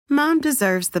Mom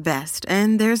deserves the best,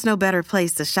 and there's no better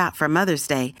place to shop for Mother's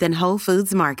Day than Whole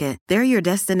Foods Market. They're your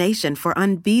destination for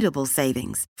unbeatable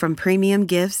savings, from premium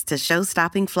gifts to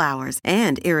show-stopping flowers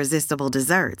and irresistible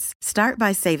desserts. Start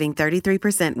by saving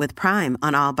 33% with Prime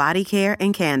on all body care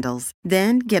and candles.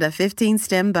 Then get a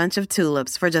 15-stem bunch of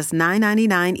tulips for just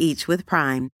 $9.99 each with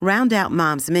Prime. Round out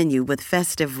Mom's menu with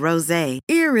festive rosé,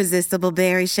 irresistible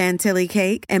berry chantilly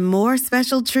cake, and more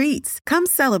special treats. Come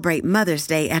celebrate Mother's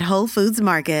Day at Whole Foods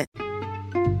Market.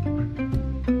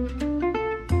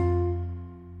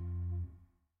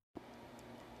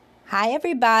 Hi,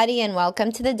 everybody, and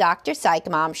welcome to the Dr. Psych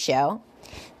Mom Show.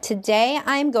 Today,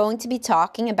 I'm going to be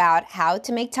talking about how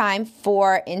to make time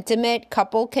for intimate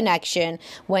couple connection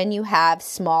when you have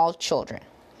small children.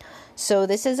 So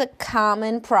this is a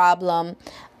common problem,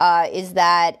 is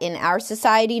that in our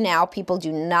society now, people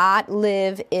do not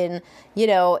live in,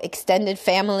 extended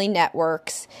family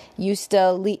networks. It used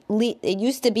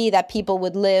to be that people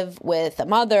would live with a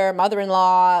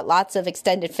mother-in-law, lots of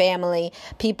extended family.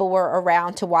 People were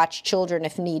around to watch children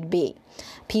if need be.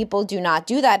 People do not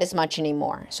do that as much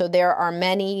anymore. So there are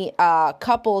many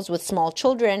couples with small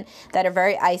children that are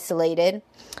very isolated.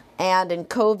 And in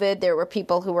COVID, there were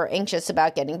people who were anxious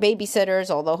about getting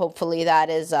babysitters, although hopefully that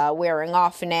is wearing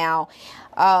off now.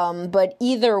 But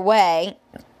either way,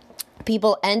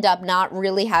 people end up not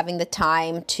really having the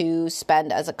time to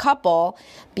spend as a couple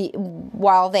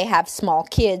while they have small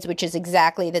kids, which is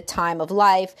exactly the time of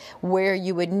life where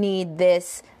you would need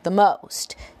this the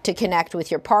most to connect with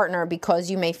your partner,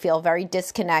 because you may feel very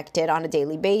disconnected on a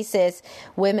daily basis.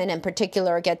 Women in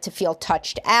particular get to feel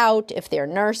touched out if they're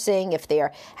nursing, if they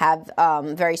have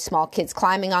very small kids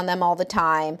climbing on them all the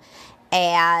time.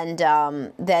 And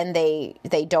then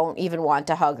they don't even want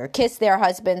to hug or kiss their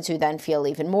husbands, who then feel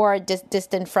even more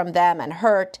distant from them and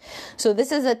hurt. So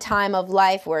this is a time of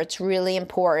life where it's really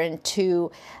important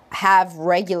to have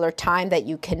regular time that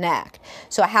you connect.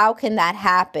 So how can that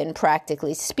happen,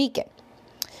 practically speaking?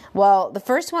 Well, the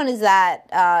first one is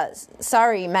that,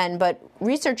 sorry, men, but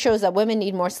research shows that women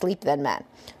need more sleep than men.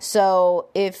 So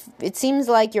if it seems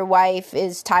like your wife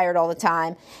is tired all the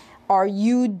time, are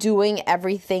you doing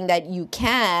everything that you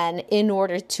can in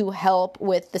order to help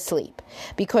with the sleep?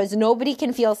 Because nobody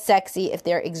can feel sexy if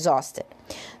they're exhausted.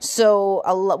 So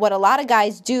what a lot of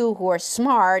guys do who are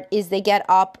smart is they get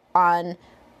up on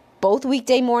both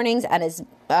weekday mornings and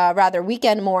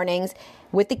weekend mornings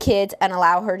with the kids and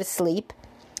allow her to sleep.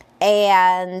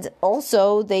 And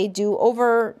also they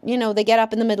they get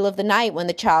up in the middle of the night when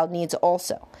the child needs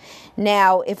also.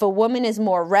 Now, if a woman is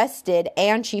more rested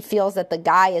and she feels that the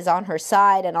guy is on her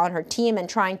side and on her team and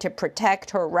trying to protect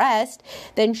her rest,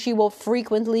 then she will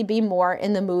frequently be more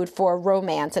in the mood for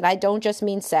romance. And I don't just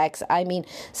mean sex. I mean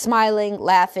smiling,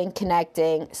 laughing,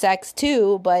 connecting, sex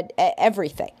too, but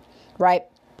everything, right?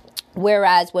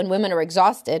 Whereas when women are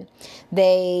exhausted,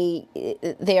 they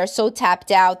are so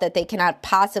tapped out that they cannot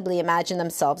possibly imagine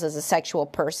themselves as a sexual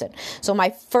person. So my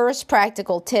first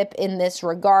practical tip in this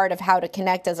regard of how to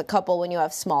connect as a couple when you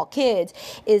have small kids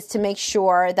is to make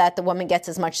sure that the woman gets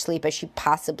as much sleep as she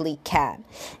possibly can.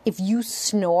 If you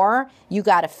snore, you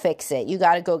got to fix it. You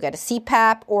got to go get a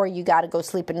CPAP, or you got to go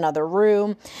sleep in another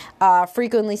room.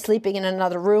 Frequently sleeping in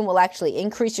another room will actually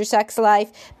increase your sex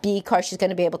life because she's going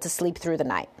to be able to sleep through the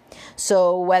night.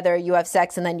 So whether you have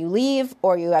sex and then you leave,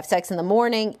 or you have sex in the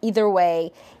morning, either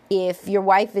way, if your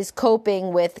wife is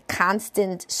coping with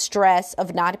constant stress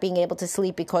of not being able to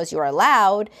sleep because you're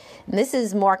loud, and this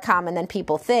is more common than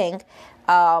people think,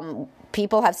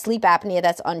 people have sleep apnea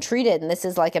that's untreated, and this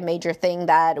is like a major thing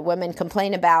that women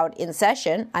complain about in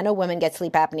session. I know women get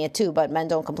sleep apnea too, but men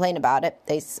don't complain about it.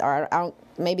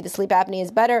 Maybe the sleep apnea is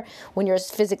better when you're a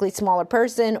physically smaller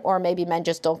person, or maybe men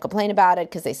just don't complain about it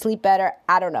because they sleep better.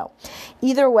 I don't know.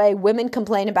 Either way, women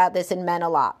complain about this and men a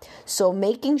lot. So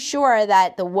making sure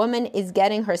that the woman is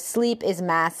getting her sleep is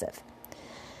massive.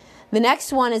 The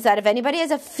next one is that if anybody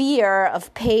has a fear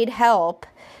of paid help,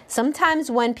 sometimes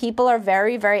when people are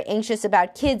very, very anxious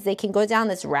about kids, they can go down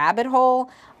this rabbit hole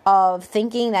of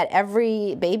thinking that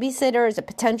every babysitter is a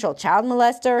potential child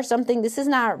molester or something. This is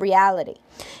not reality.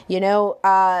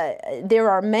 There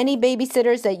are many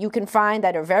babysitters that you can find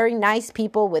that are very nice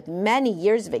people with many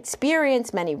years of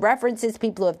experience, many references,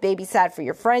 people who have babysat for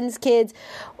your friends' kids,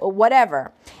 or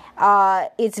whatever.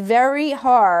 It's very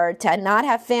hard to not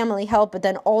have family help, but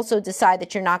then also decide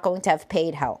that you're not going to have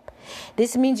paid help.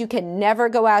 This means you can never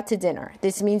go out to dinner.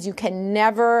 This means you can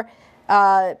never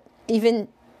even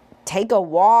take a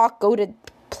walk, go to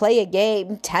play a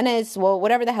game, tennis,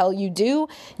 whatever the hell you do.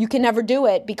 You can never do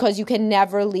it because you can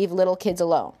never leave little kids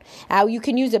alone. Now, you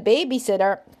can use a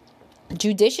babysitter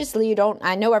judiciously.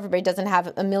 I know everybody doesn't have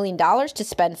 $1 million to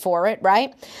spend for it,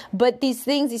 right? But these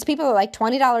people are like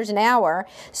 $20 an hour.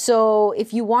 So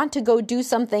if you want to go do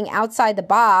something outside the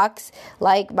box,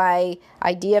 like my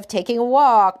idea of taking a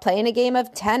walk, playing a game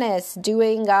of tennis,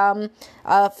 doing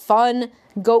a fun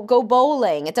go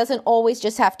bowling, it doesn't always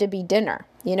just have to be dinner.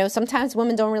 Sometimes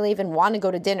women don't really even want to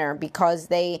go to dinner because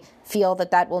they feel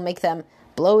that will make them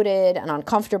bloated and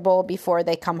uncomfortable before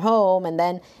they come home, and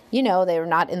then, they're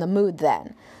not in the mood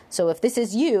then. So if this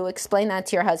is you, explain that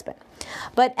to your husband.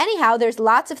 But anyhow, there's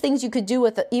lots of things you could do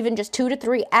with even just 2 to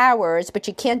 3 hours, but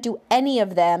you can't do any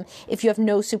of them if you have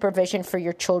no supervision for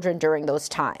your children during those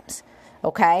times.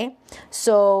 Okay?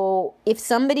 So if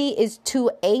somebody is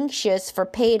too anxious for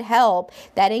paid help,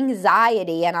 that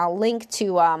anxiety, and I'll link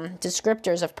to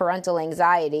descriptors of parental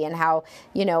anxiety and how,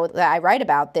 I write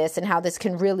about this and how this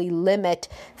can really limit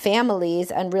families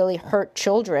and really hurt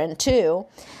children too.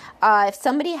 If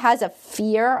somebody has a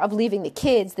fear of leaving the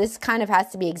kids, this kind of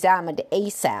has to be examined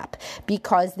ASAP,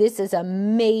 because this is a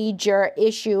major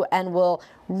issue and will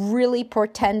really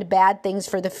portend bad things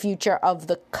for the future of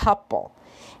the couple.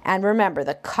 And remember,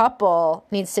 the couple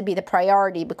needs to be the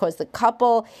priority, because the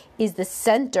couple is the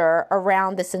center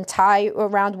around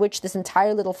which this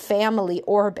entire little family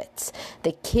orbits.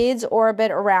 The kids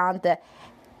orbit around the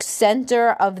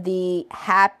center of the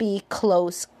happy,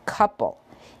 close couple.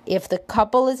 If the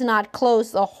couple is not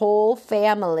close, the whole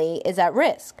family is at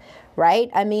risk,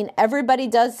 right? I mean, everybody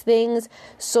does things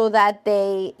so that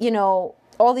they,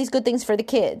 all these good things for the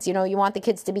kids. You want the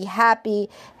kids to be happy,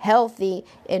 healthy,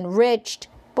 enriched.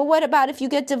 But what about if you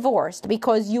get divorced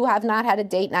because you have not had a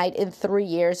date night in 3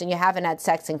 years and you haven't had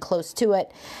sex and close to it?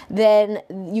 Then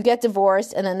you get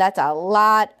divorced, and then that's a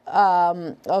lot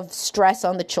of stress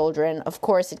on the children. Of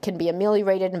course, it can be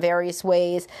ameliorated in various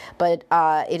ways, but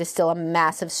it is still a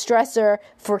massive stressor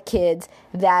for kids,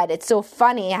 that it's so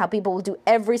funny how people will do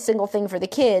every single thing for the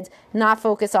kids, not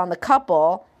focus on the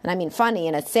couple. And I mean funny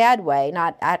in a sad way,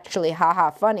 not actually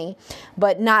funny,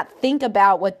 but not think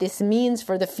about what this means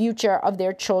for the future of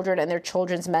their children and their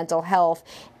children's mental health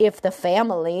if the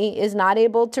family is not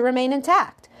able to remain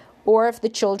intact, or if the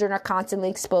children are constantly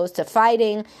exposed to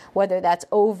fighting, whether that's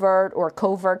overt or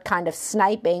covert kind of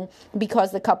sniping,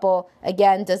 because the couple,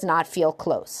 again, does not feel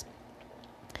close.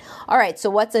 All right,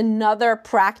 so what's another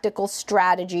practical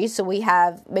strategy? So we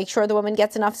have make sure the woman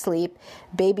gets enough sleep,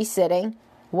 babysitting.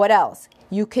 What else?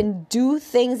 You can do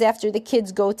things after the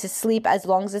kids go to sleep, as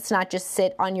long as it's not just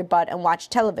sit on your butt and watch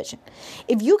television.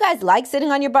 If you guys like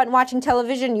sitting on your butt and watching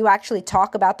television, you actually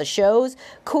talk about the shows,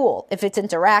 cool, if it's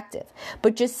interactive.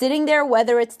 But just sitting there,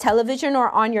 whether it's television or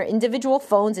on your individual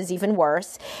phones, is even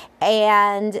worse.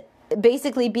 And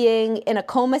basically being in a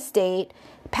coma state,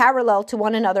 parallel to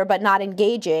one another but not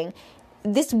engaging,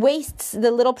 this wastes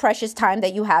the little precious time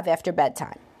that you have after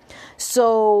bedtime.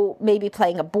 So maybe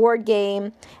playing a board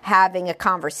game, having a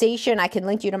conversation. I can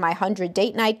link you to my 100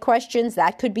 date night questions.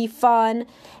 That could be fun.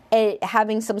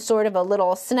 Having some sort of a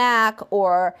little snack,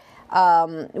 or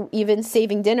even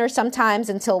saving dinner sometimes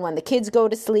until when the kids go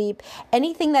to sleep.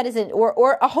 Anything that isn't,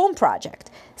 or a home project.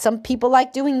 Some people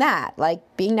like doing that, like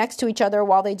being next to each other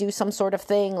while they do some sort of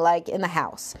thing like in the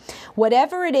house.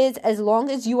 Whatever it is, as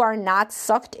long as you are not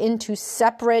sucked into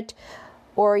separate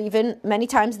or even many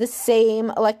times the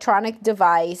same electronic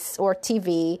device or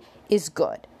TV, is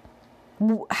good.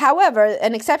 However,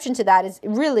 an exception to that is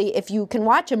really if you can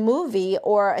watch a movie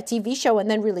or a TV show and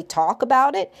then really talk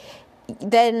about it,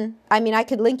 then, I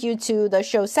could link you to the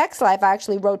show Sex Life. I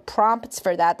actually wrote prompts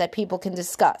for that people can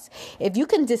discuss. If you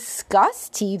can discuss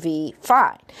TV,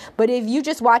 fine. But if you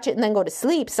just watch it and then go to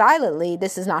sleep silently,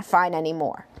 this is not fine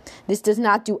anymore. This does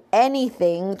not do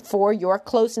anything for your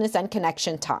closeness and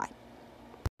connection time.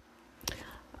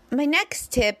 My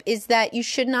next tip is that you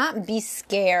should not be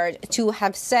scared to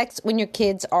have sex when your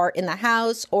kids are in the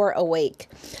house or awake.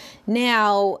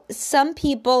 Now, some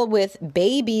people with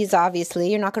babies, obviously,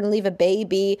 you're not going to leave a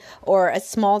baby or a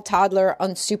small toddler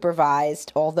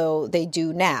unsupervised, although they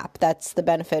do nap. That's the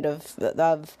benefit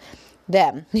of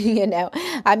them,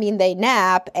 they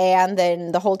nap, and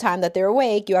then the whole time that they're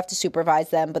awake, you have to supervise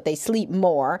them, but they sleep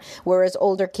more, whereas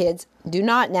older kids do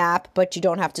not nap, but you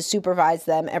don't have to supervise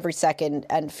them every second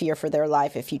and fear for their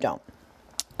life if you don't.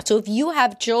 So if you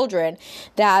have children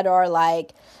that are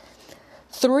like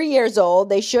 3 years old,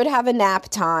 they should have a nap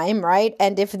time, right?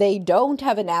 And if they don't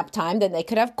have a nap time, then they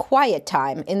could have quiet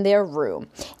time in their room.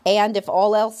 And if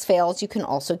all else fails, you can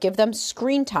also give them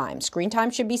screen time. Screen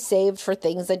time should be saved for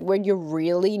things where you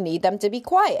really need them to be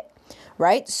quiet,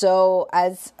 right? So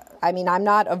as I mean, I'm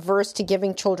not averse to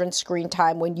giving children screen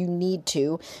time when you need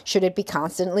to. Should it be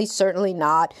constantly? Certainly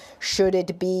not. Should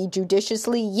it be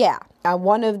judiciously? Yeah. And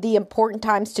one of the important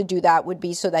times to do that would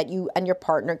be so that you and your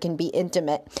partner can be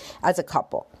intimate as a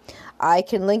couple. I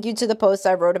can link you to the post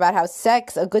I wrote about how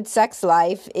a good sex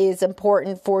life is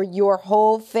important for your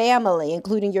whole family,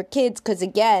 including your kids, because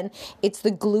again, it's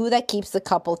the glue that keeps the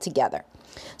couple together.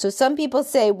 So some people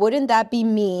say, wouldn't that be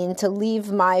mean to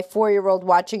leave my 4-year-old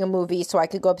watching a movie so I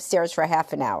could go upstairs for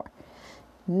half an hour?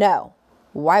 No.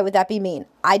 Why would that be mean?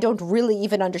 I don't really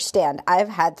even understand. I've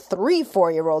had 3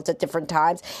 4-year-olds at different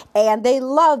times, and they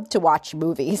love to watch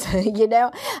movies,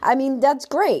 I mean, that's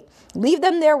great. Leave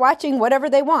them there watching whatever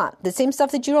they want. The same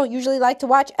stuff that you don't usually like to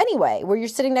watch anyway, where you're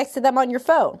sitting next to them on your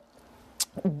phone.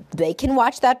 They can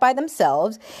watch that by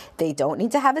themselves. They don't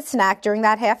need to have a snack during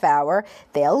that half hour.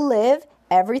 They'll live.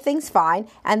 Everything's fine,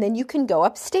 and then you can go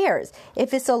upstairs.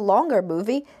 If it's a longer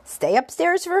movie, stay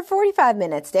upstairs for 45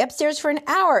 minutes, stay upstairs for an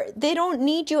hour. They don't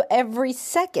need you every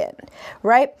second,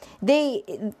 right?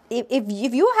 If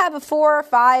you have a 4 or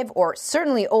 5 or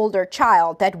certainly older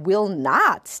child that will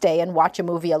not stay and watch a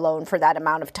movie alone for that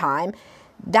amount of time,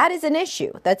 that is an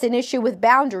issue. That's an issue with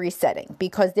boundary setting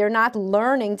because they're not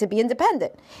learning to be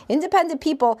independent.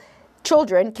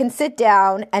 Children can sit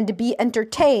down and be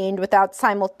entertained without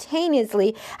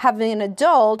simultaneously having an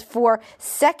adult for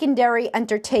secondary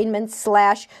entertainment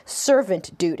 /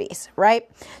 servant duties, right?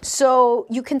 So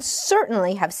you can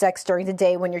certainly have sex during the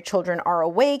day when your children are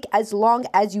awake, as long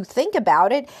as you think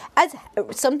about it as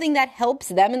something that helps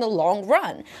them in the long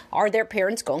run. Are their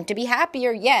parents going to be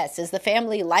happier? Yes. Is the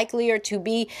family likelier to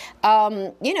be,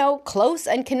 close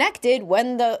and connected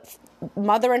when the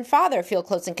mother and father feel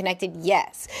close and connected?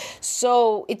 Yes.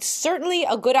 So it's certainly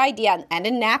a good idea, and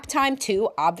a nap time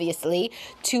too, obviously,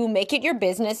 to make it your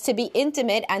business to be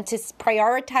intimate and to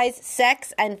prioritize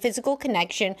sex and physical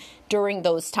connection during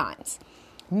those times.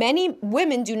 Many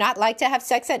women do not like to have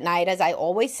sex at night, as I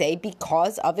always say,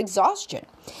 because of exhaustion.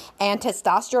 And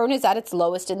testosterone is at its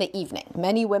lowest in the evening.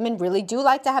 Many women really do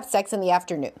like to have sex in the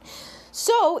afternoon.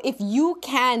 So if you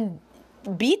can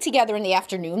be together in the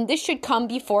afternoon, this should come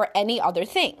before any other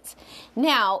things.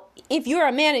 Now, if you're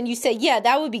a man and you say, yeah,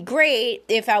 that would be great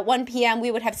if at 1 p.m. we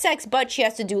would have sex, but she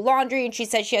has to do laundry and she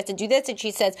says she has to do this and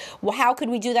she says, well, how could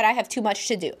we do that? I have too much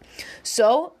to do.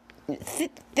 So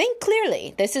think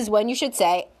clearly. This is when you should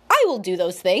say, I will do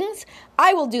those things.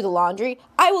 I will do the laundry.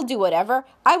 I will do whatever.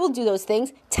 I will do those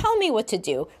things. Tell me what to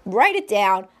do. Write it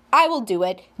down. I will do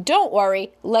it. Don't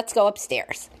worry. Let's go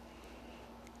upstairs.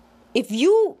 If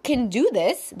you can do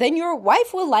this, then your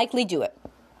wife will likely do it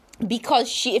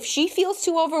because if she feels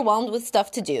too overwhelmed with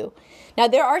stuff to do. Now,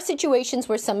 there are situations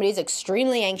where somebody's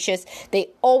extremely anxious. They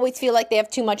always feel like they have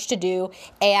too much to do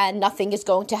and nothing is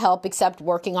going to help except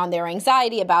working on their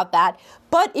anxiety about that.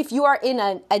 But if you are in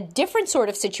a different sort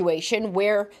of situation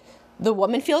where the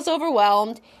woman feels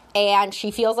overwhelmed and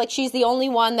she feels like she's the only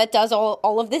one that does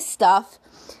all of this stuff,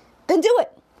 then do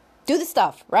it. Do the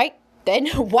stuff, right? Then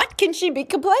what can she be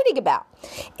complaining about?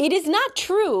 It is not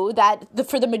true that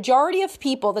for the majority of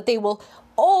people that they will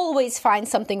always find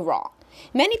something wrong.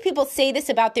 Many people say this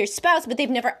about their spouse, but they've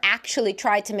never actually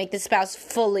tried to make the spouse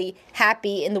fully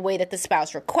happy in the way that the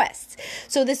spouse requests.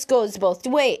 So this goes both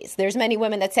ways. There's many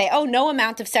women that say, oh, no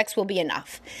amount of sex will be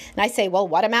enough. And I say, well,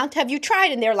 what amount have you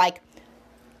tried? And they're like,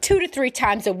 2 to 3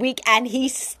 times a week, and he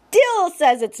still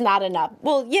says it's not enough.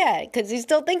 Well, yeah, because he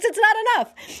still thinks it's not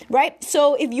enough, right?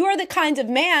 So if you're the kind of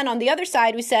man on the other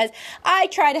side who says, I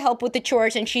try to help with the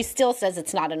chores, and she still says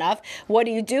it's not enough, what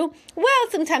do? Well,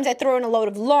 sometimes I throw in a load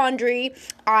of laundry.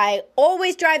 I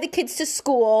always drive the kids to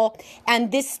school,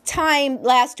 and this time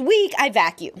last week, I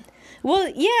vacuumed.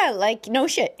 Well, yeah, like, no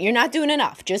shit, you're not doing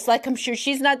enough, just like I'm sure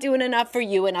she's not doing enough for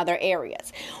you in other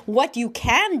areas. What you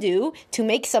can do to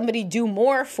make somebody do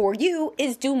more for you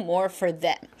is do more for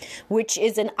them, which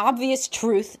is an obvious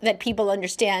truth that people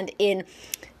understand in,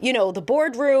 the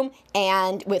boardroom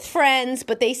and with friends,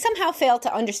 but they somehow fail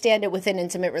to understand it within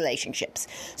intimate relationships.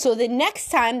 So the next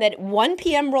time that 1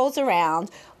 p.m. rolls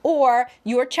around, or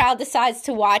your child decides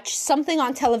to watch something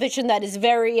on television that is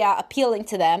very appealing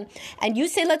to them, and you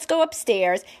say, let's go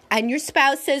upstairs, and your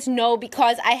spouse says no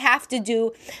because I have to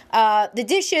do the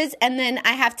dishes, and then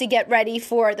I have to get ready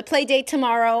for the play date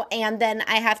tomorrow, and then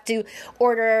I have to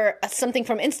order something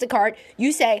from Instacart,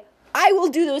 you say, I will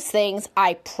do those things.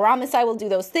 I promise I will do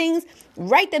those things.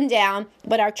 Write them down,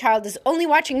 but our child is only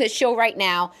watching this show right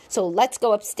now, so let's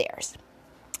go upstairs.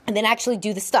 And then actually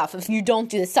do the stuff. If you don't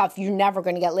do the stuff, you're never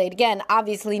going to get laid again,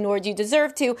 obviously, nor do you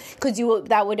deserve to, because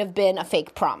that would have been a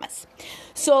fake promise.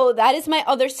 So that is my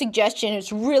other suggestion.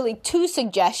 It's really 2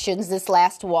 suggestions, this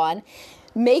last one.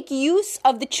 Make use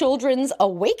of the children's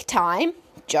awake time,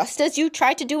 just as you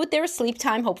try to do with their sleep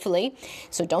time, hopefully.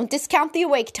 So don't discount the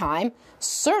awake time.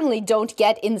 Certainly don't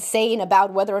get insane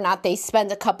about whether or not they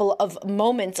spend a couple of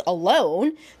moments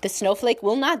alone. The snowflake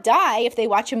will not die if they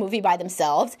watch a movie by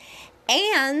themselves.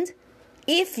 And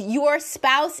if your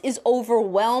spouse is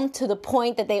overwhelmed to the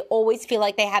point that they always feel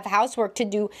like they have housework to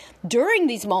do during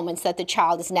these moments that the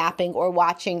child is napping or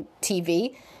watching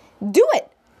TV, do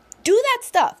it. Do that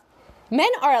stuff. Men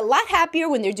are a lot happier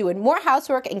when they're doing more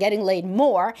housework and getting laid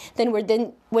more than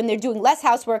when they're doing less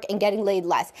housework and getting laid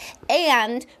less.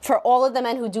 And for all of the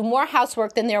men who do more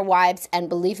housework than their wives, and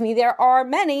believe me, there are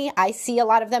many, I see a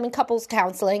lot of them in couples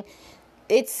counseling,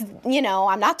 it's,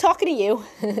 I'm not talking to you.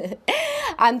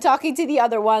 I'm talking to the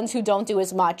other ones who don't do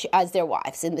as much as their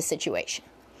wives in this situation.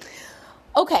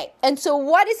 Okay, and so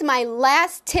what is my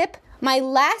last tip? My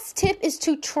last tip is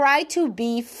to try to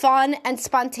be fun and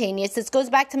spontaneous. This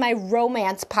goes back to my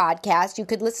romance podcast. You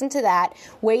could listen to that,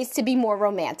 ways to be more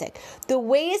romantic. The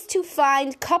ways to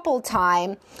find couple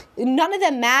time, none of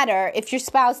them matter if your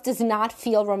spouse does not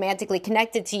feel romantically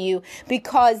connected to you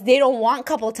because they don't want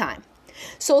couple time.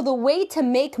 So the way to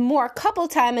make more couple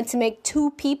time and to make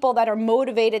two people that are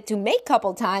motivated to make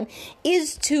couple time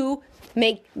is to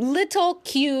make little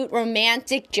cute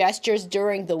romantic gestures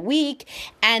during the week,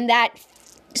 and that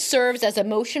serves as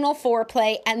emotional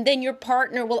foreplay, and then your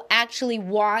partner will actually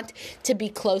want to be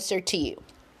closer to you.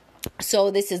 So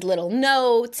this is little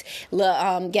notes,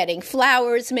 getting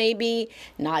flowers maybe.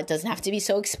 It doesn't have to be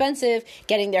so expensive.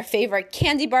 Getting their favorite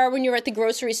candy bar when you're at the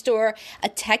grocery store. A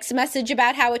text message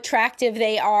about how attractive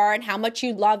they are and how much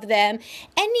you love them.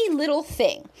 Any little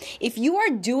thing. If you are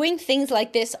doing things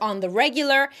like this on the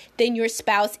regular, then your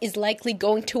spouse is likely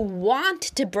going to want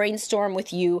to brainstorm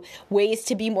with you ways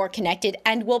to be more connected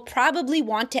and will probably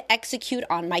want to execute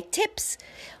on my tips.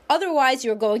 Otherwise,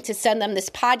 you're going to send them this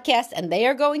podcast and they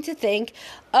are going to think,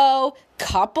 oh,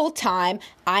 couple time.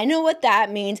 I know what that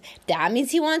means. That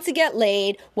means he wants to get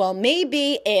laid. Well,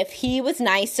 maybe if he was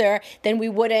nicer, then we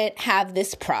wouldn't have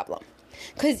this problem.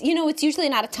 Because, it's usually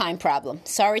not a time problem.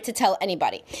 Sorry to tell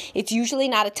anybody. It's usually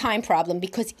not a time problem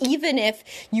because even if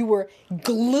you were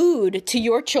glued to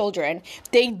your children,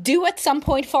 they do at some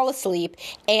point fall asleep,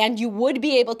 and you would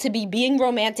be able to be being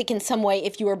romantic in some way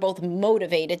if you were both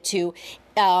motivated to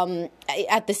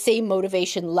at the same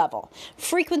motivation level.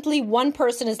 Frequently, one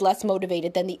person is less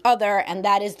motivated than the other, and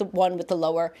that is the one with the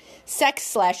lower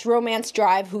sex/romance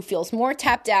drive who feels more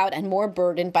tapped out and more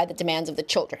burdened by the demands of the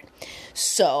children.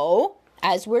 So,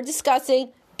 as we're discussing,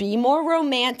 be more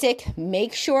romantic,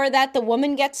 make sure that the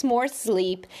woman gets more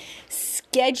sleep,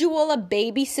 schedule a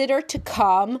babysitter to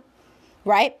come,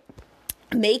 right?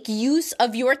 Make use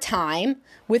of your time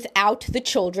without the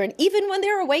children, even when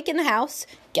they're awake in the house.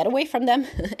 Get away from them.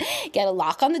 Get a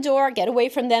lock on the door. Get away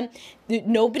from them.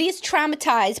 Nobody is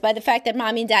traumatized by the fact that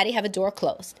mommy and daddy have a door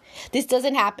closed. This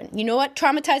doesn't happen. You know what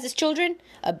traumatizes children?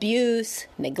 Abuse,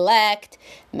 neglect,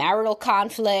 marital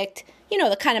conflict.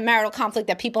 The kind of marital conflict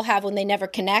that people have when they never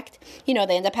connect. They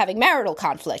end up having marital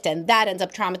conflict, and that ends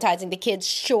up traumatizing the kids.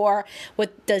 Sure,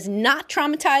 what does not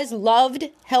traumatize loved,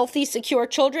 healthy, secure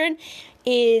children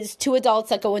is two adults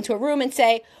that go into a room and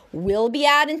say, we'll be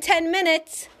out in 10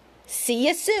 minutes. See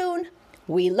you soon.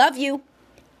 We love you.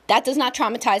 That does not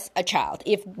traumatize a child.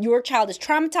 If your child is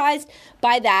traumatized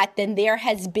by that, then there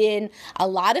has been a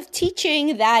lot of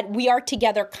teaching that we are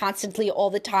together constantly all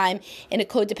the time in a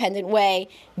codependent way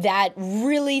that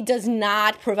really does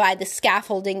not provide the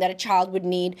scaffolding that a child would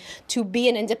need to be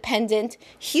an independent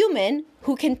human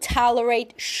who can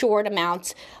tolerate short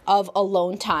amounts of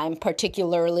alone time,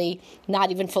 particularly not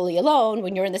even fully alone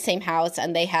when you're in the same house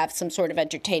and they have some sort of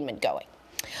entertainment going.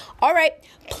 All right,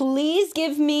 please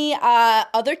give me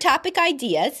other topic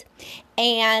ideas,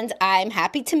 and I'm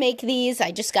happy to make these.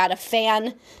 I just got a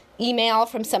fan email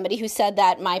from somebody who said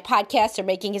that my podcasts are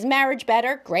making his marriage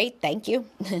better. Great, thank you.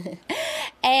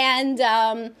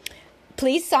 And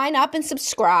please sign up and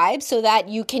subscribe so that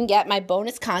you can get my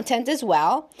bonus content as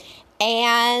well.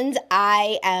 And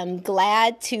I am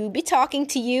glad to be talking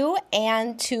to you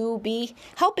and to be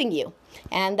helping you.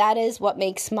 And that is what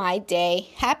makes my day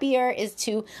happier, is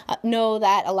to know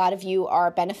that a lot of you are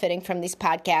benefiting from these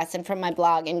podcasts and from my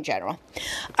blog in general.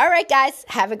 All right, guys,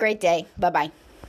 have a great day. Bye-bye.